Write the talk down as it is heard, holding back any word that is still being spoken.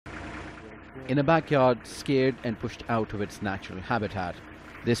In a backyard, scared and pushed out of its natural habitat,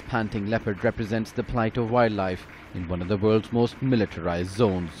 this panting leopard represents the plight of wildlife in one of the world's most militarized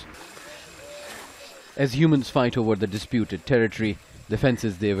zones. As humans fight over the disputed territory, the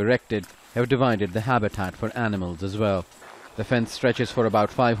fences they have erected have divided the habitat for animals as well. The fence stretches for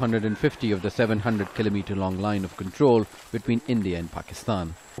about 550 of the 700-kilometer-long line of control between India and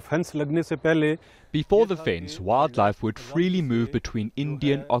Pakistan. Before the fence, wildlife would freely move between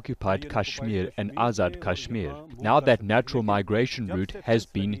Indian-occupied Kashmir and Azad Kashmir. Now that natural migration route has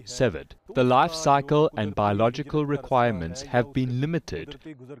been severed. The life cycle and biological requirements have been limited.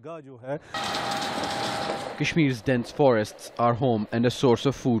 Kashmir's dense forests are home and a source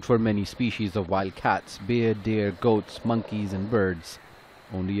of food for many species of wild cats, bear, deer, goats, monkeys and birds.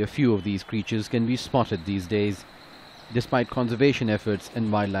 Only a few of these creatures can be spotted these days, despite conservation efforts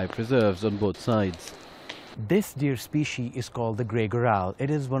and wildlife reserves on both sides. This deer species is called the grey goral.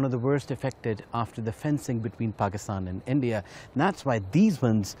 It is one of the worst affected after the fencing between Pakistan and India. And that's why these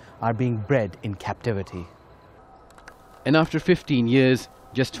ones are being bred in captivity. And after 15 years,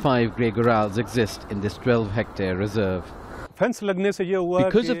 just 5 grey gorals exist in this 12-hectare reserve.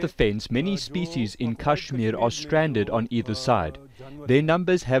 Because of the fence, many species in Kashmir are stranded on either side. Their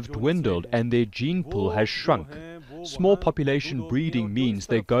numbers have dwindled and their gene pool has shrunk. Small population breeding means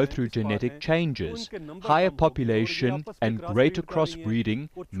they go through genetic changes. Higher population and greater crossbreeding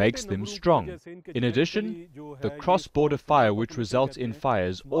makes them strong. In addition, the cross-border fire which results in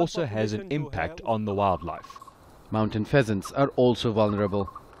fires also has an impact on the wildlife. Mountain pheasants are also vulnerable.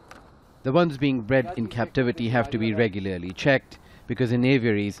 The ones being bred in captivity have to be regularly checked because in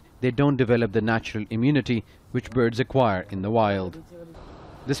aviaries they don't develop the natural immunity which birds acquire in the wild.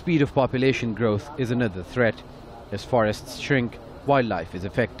 The speed of population growth is another threat. As forests shrink, wildlife is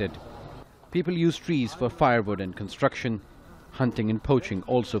affected. People use trees for firewood and construction. Hunting and poaching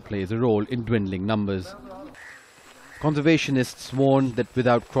also plays a role in dwindling numbers. Conservationists warn that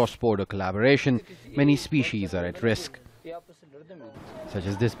without cross-border collaboration, many species are at risk, such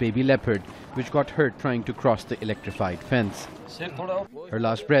as this baby leopard, which got hurt trying to cross the electrified fence. Her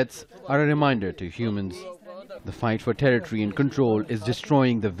last breaths are a reminder to humans. The fight for territory and control is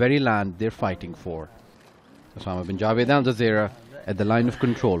destroying the very land they're fighting for. Osama bin Javaid, Al Jazeera, at the line of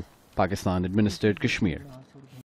control, Pakistan-administered Kashmir.